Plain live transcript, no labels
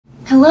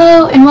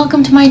Hello and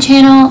welcome to my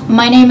channel.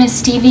 My name is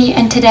Stevie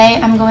and today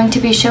I'm going to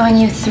be showing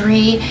you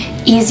 3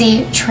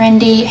 easy,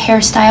 trendy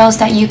hairstyles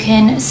that you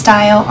can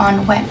style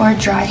on wet or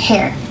dry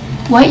hair.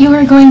 What you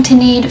are going to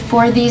need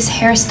for these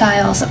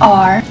hairstyles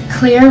are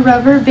clear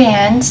rubber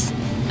bands,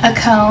 a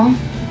comb,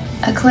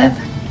 a clip,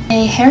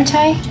 a hair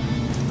tie,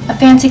 a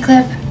fancy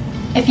clip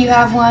if you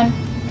have one.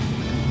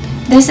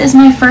 This is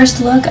my first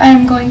look I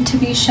am going to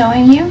be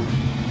showing you.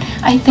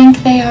 I think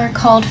they are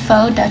called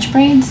Faux Dutch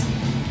braids,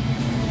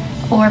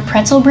 or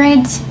pretzel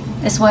braids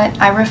is what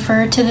I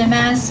refer to them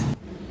as.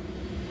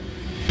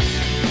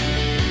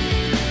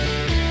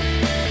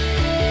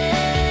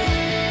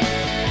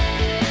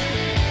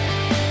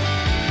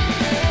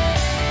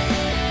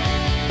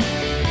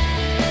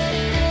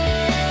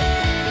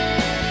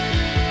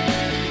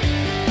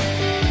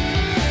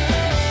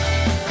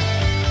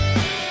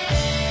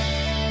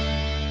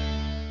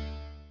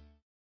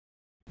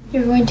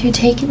 You're going to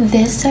take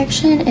this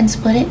section and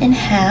split it in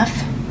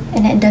half.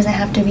 And it doesn't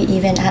have to be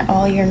even at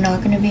all, you're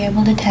not going to be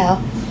able to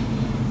tell.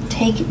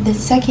 Take the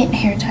second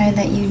hair tie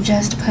that you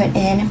just put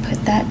in,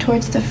 put that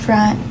towards the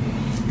front,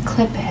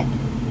 clip it,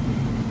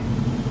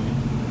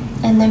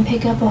 and then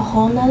pick up a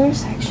whole nother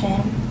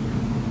section,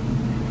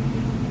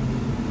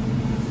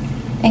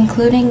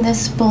 including the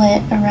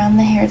split around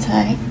the hair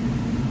tie,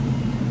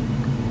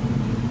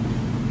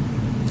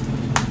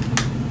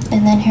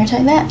 and then hair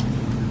tie that.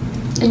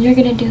 And you're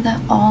going to do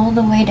that all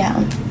the way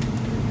down.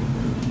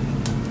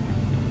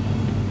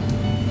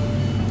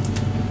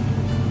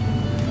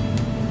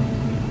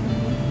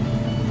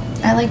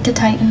 I like to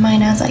tighten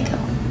mine as I go.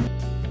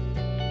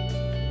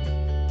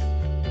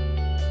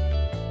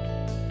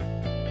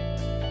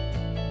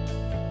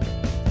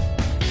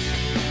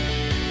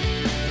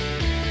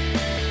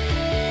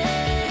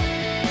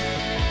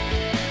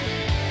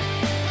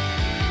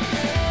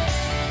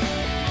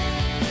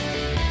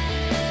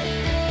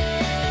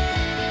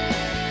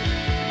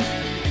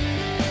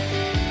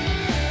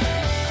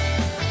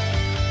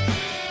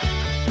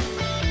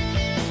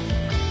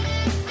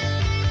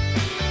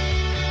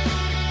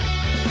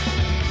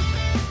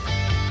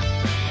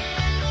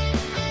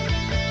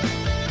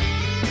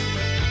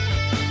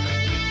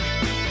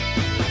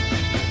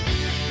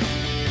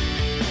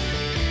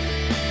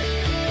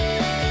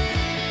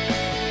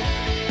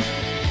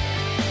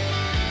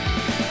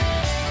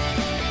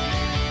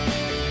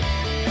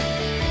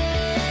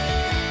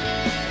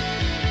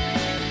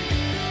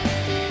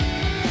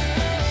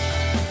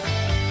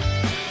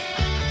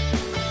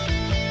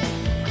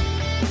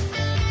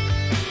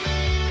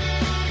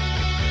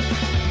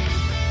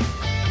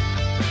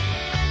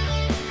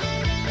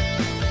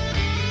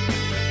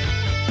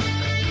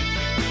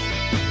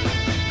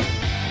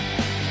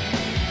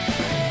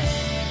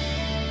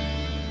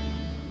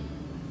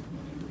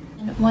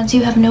 Once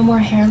you have no more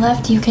hair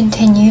left, you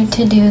continue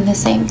to do the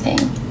same thing.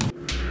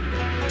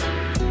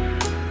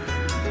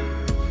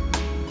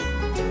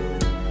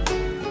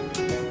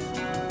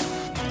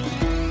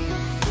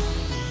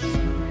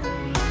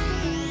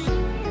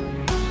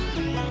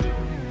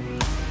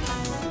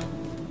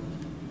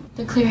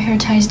 The clear hair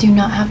ties do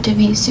not have to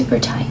be super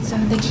tight. So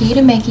the key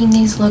to making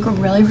these look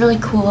really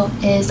cool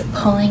is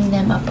pulling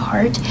them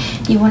apart.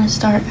 You want to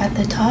start at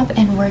the top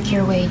and work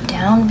your way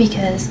down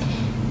because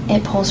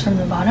it pulls from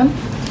the bottom.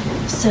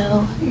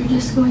 So you're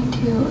just going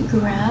to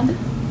grab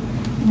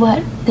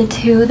the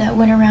two that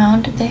went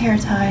around the hair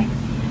tie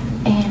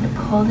and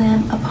pull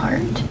them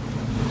apart.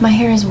 My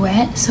hair is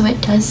wet, so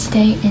it does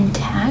stay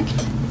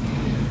intact.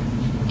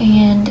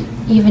 And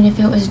even if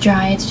it was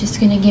dry, it's just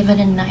going to give it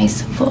a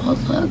nice full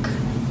look.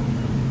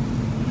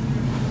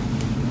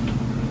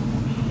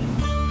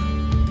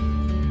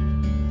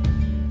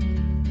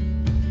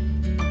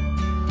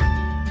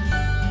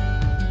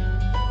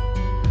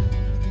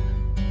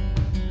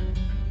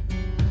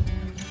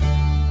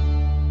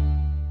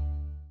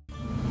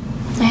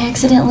 I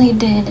accidentally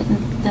did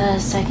the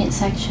second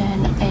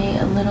section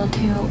a little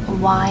too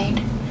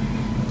wide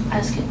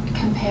as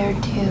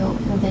compared to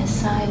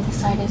this side.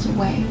 This side is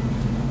way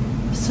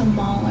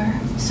smaller,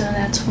 so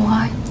that's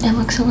why it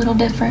looks a little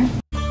different.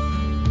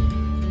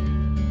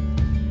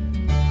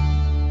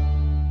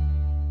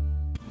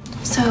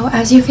 So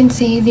as you can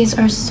see, these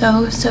are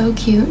so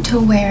cute to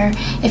wear.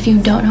 If you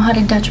don't know how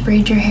to Dutch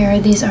braid your hair,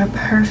 these are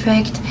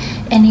perfect.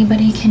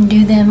 Anybody can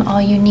do them.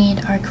 All you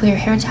need are clear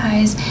hair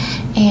ties,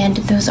 and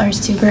those are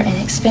super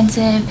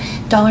inexpensive.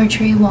 Dollar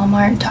Tree,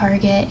 Walmart,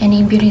 Target,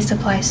 any beauty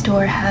supply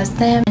store has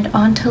them. And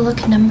on to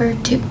look number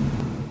 2.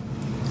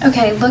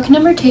 Okay, look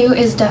number 2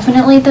 is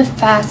definitely the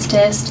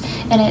fastest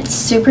and it's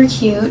super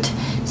cute.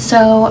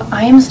 So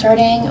I am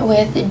starting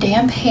with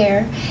damp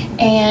hair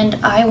and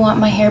I want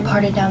my hair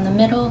parted down the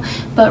middle,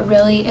 but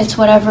really it's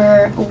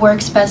whatever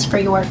works best for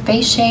your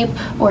face shape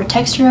or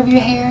texture of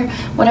your hair,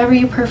 whatever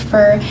you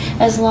prefer,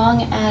 as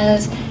long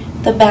as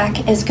the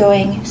back is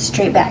going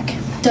straight back.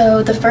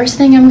 So the first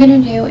thing I'm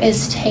going to do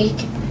is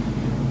take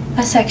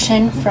a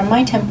section from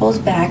my temples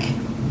back,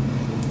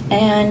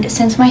 and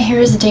since my hair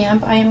is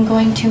damp, I am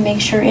going to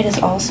make sure it is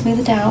all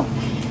smoothed out.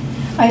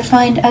 I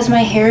find as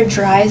my hair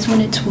dries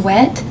when it's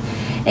wet,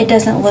 it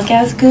doesn't look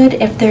as good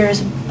if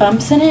there's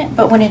bumps in it,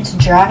 but when it's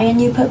dry and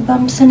you put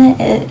bumps in it,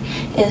 it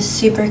is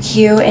super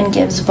cute and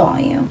gives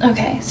volume.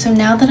 Okay, so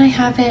now that I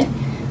have it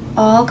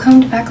all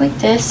combed back like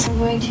this, I'm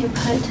going to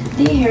put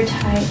the hair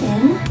tie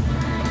in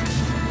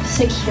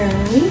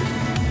securely,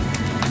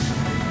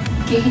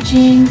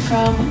 gauging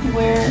from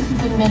where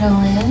the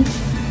middle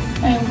is.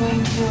 I'm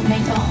going to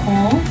make a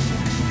hole,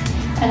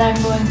 and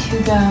I'm going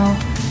to go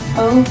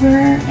over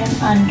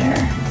and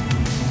under.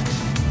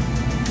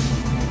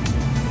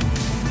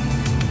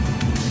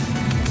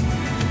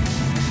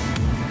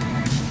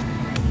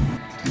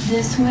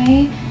 This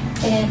way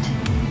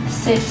it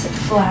sits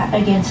flat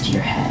against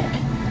your head.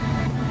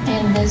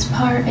 And this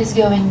part is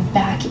going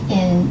back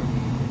in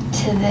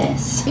to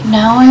this.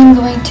 Now I'm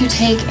going to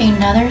take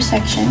another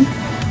section,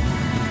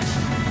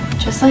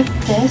 just like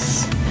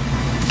this,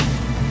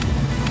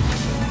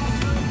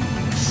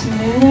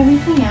 smooth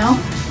everything out.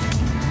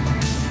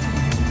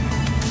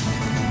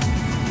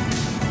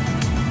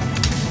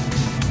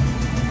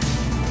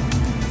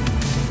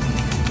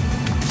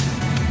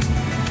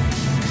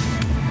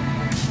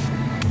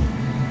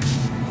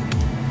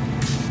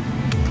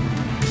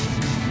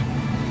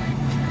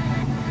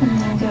 And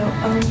then go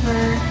over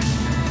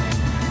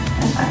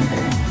and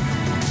under.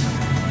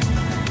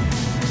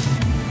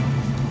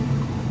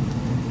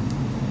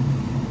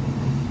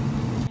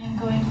 I'm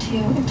going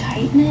to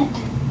tighten it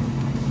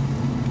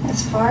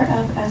as far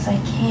up as I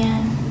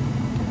can,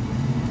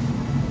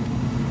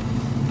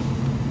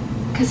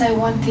 because I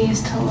want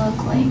these to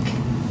look like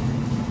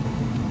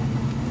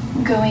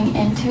going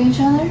into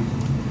each other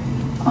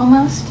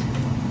almost.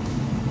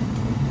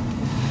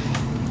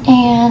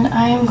 And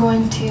I am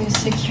going to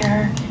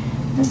secure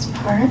this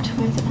part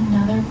with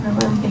another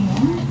rubber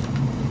band.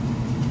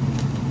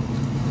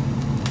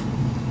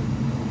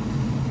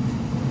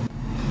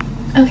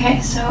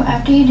 Okay, so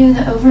after you do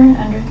the over and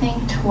under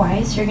thing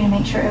twice, you're going to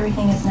make sure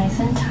everything is nice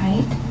and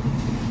tight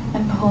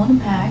and pulled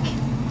back.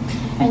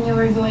 And you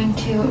are going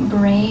to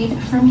braid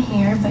from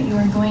here, but you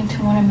are going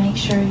to want to make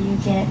sure you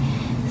get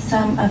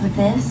some of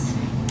this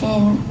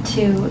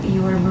into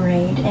your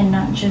braid and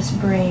not just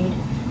braid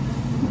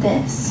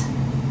this.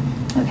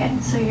 Okay,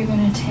 so you're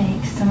going to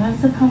take some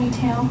of the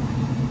ponytail,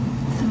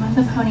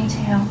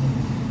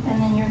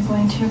 and then you're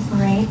going to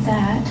braid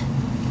that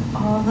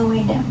all the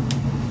way down.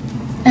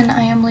 And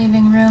I am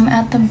leaving room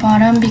at the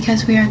bottom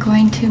because we are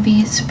going to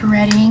be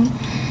spreading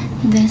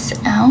this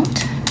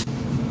out.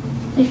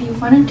 If you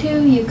wanted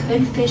to, you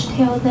could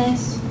fishtail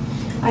this.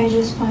 I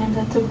just find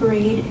that the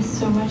braid is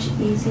so much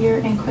easier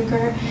and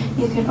quicker.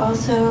 You could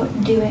also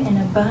do it in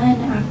a bun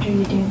after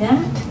you do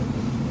that.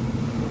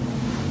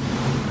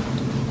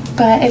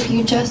 But if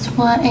you just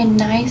want a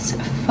nice,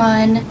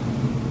 fun,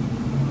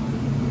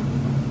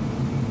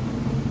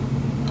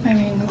 I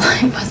mean the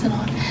light wasn't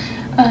on.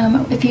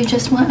 If you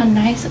just want a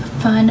nice,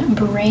 fun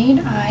braid,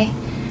 I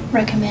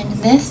recommend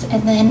this.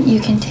 And then you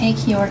can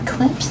take your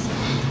clips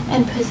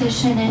and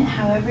position it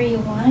however you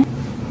want.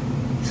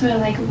 So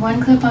like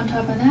one clip on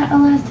top of that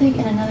elastic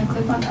and another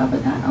clip on top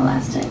of that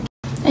elastic.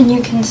 And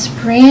you can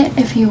spray it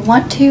if you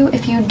want to.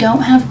 If you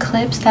don't have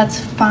clips, that's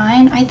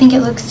fine. I think it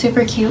looks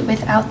super cute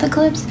without the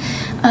clips,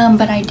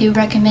 but I do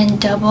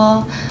recommend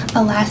double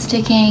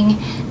elasticing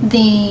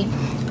the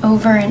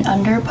over and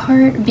under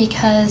part,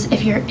 because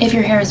if your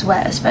hair is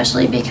wet,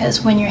 especially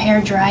because when your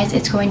hair dries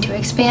it's going to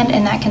expand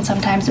and that can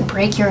sometimes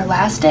break your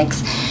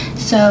elastics.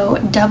 So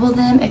double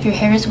them if your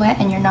hair is wet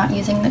and you're not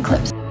using the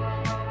clips.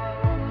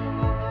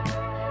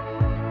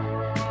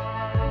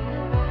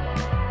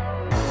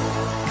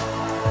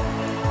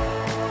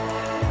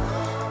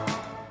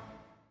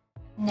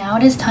 Now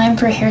it is time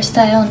for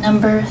hairstyle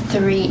number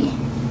 3.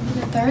 For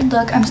the third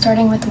look, I'm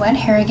starting with wet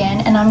hair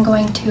again, and I'm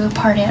going to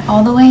part it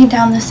all the way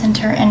down the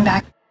center and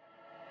back.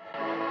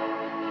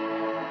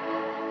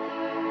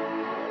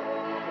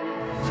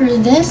 For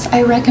this,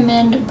 I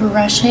recommend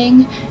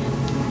brushing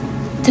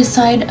the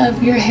side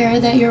of your hair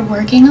that you're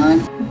working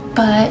on,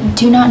 but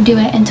do not do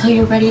it until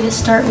you're ready to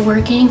start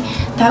working.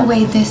 That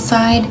way this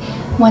side,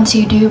 once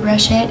you do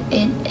brush it,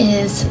 it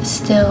is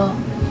still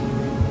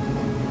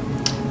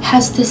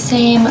has the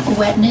same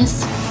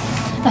wetness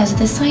as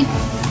this side.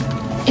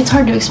 It's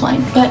hard to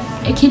explain, but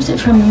it keeps it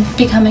from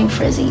becoming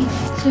frizzy.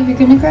 So you're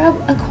gonna grab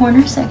a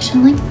corner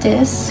section like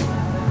this.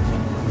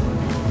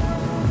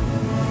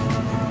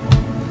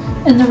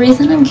 And the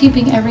reason I'm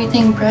keeping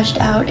everything brushed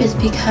out is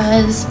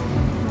because,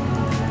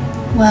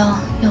 well,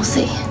 you'll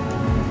see.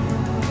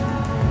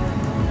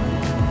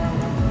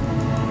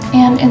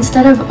 And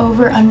instead of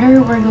over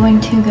under, we're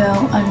going to go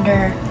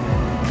under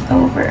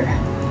over.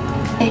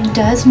 It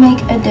does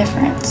make a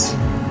difference.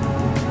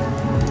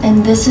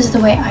 And this is the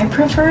way I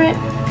prefer it.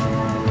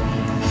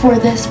 For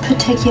this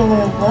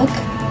particular look,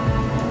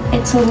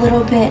 it's a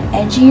little bit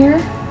edgier.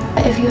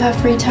 If you have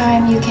free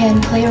time, you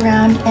can play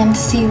around and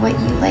see what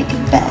you like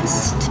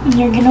best.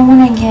 You're gonna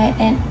wanna get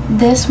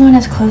this one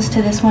as close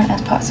to this one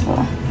as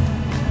possible.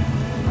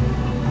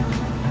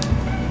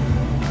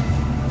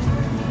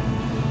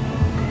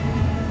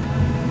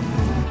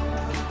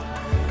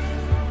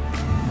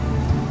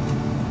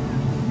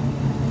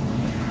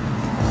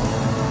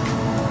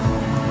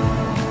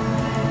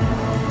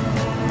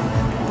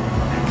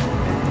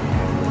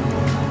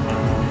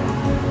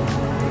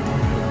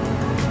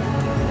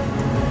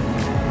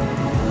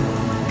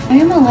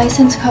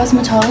 licensed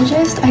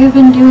cosmetologist. I have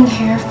been doing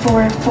hair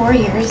for 4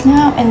 years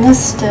now, and this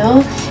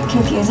still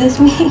confuses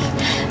me.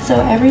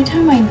 So every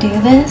time I do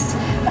this,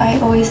 I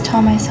always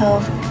tell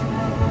myself,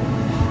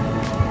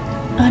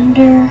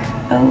 under,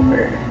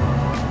 over.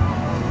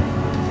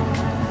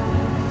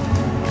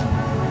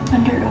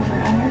 Under, over,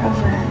 under,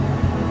 over.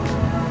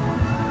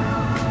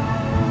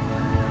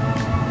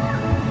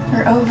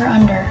 Or over,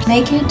 under.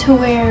 Make it to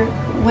where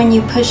when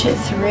you push it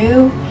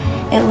through,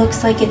 it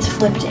looks like it's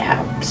flipped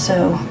out.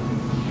 So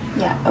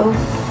yeah, over,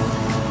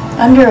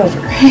 under,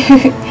 over.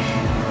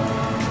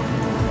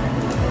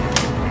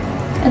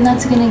 And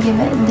that's gonna give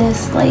it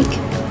this like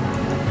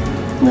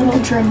little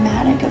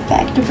dramatic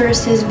effect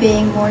versus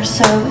being more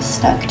so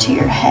stuck to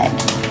your head.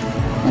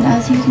 And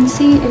as you can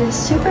see, it is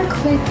super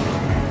quick.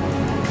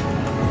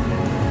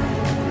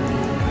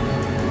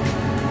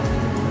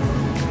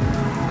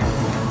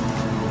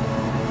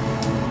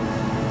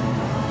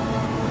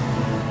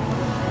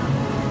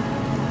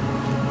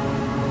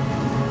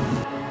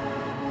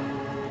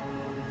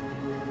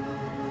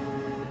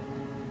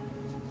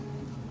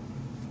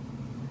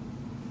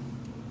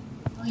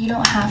 You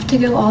don't have to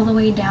go all the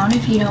way down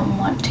if you don't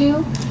want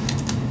to,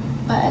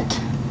 but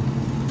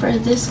for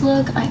this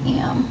look, I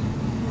am.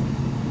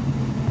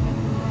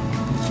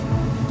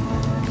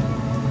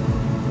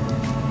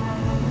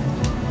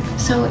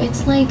 So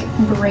it's like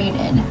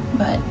braided,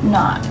 but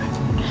not,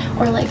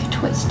 or like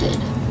twisted.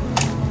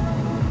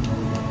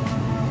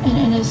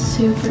 And it is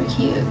super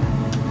cute.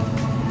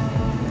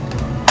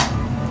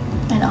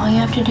 And all you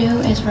have to do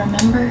is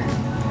remember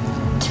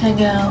to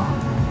go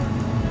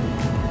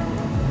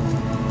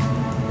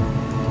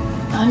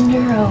under,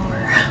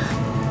 over.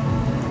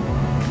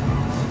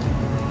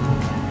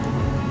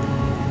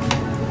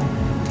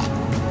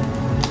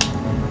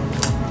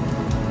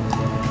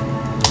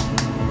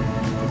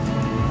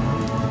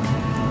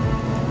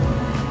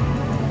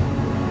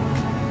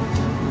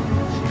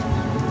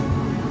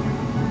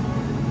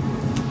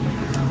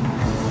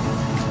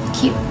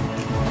 Cute.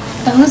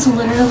 That was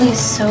literally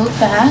so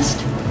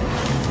fast.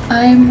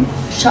 I'm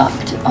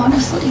shocked,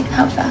 honestly,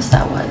 how fast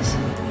that was.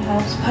 It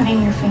helps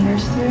putting your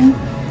fingers through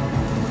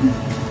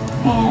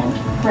and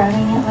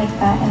grabbing it like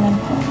that and then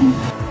pulling.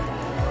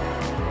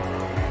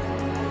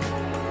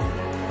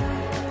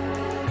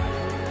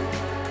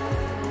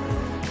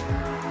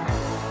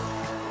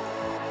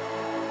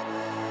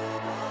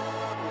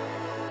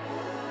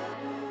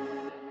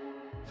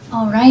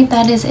 Alright,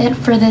 that is it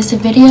for this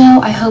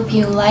video. I hope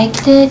you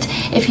liked it.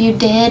 If you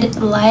did,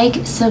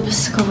 like,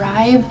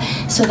 subscribe,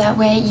 so that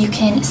way you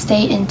can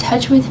stay in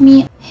touch with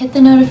me. Hit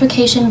the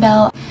notification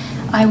bell.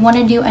 I want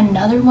to do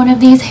another one of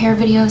these hair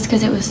videos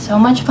because it was so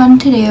much fun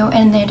to do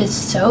and it is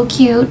so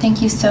cute.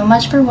 Thank you so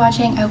much for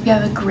watching. I hope you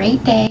have a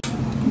great day.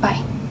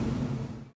 Bye.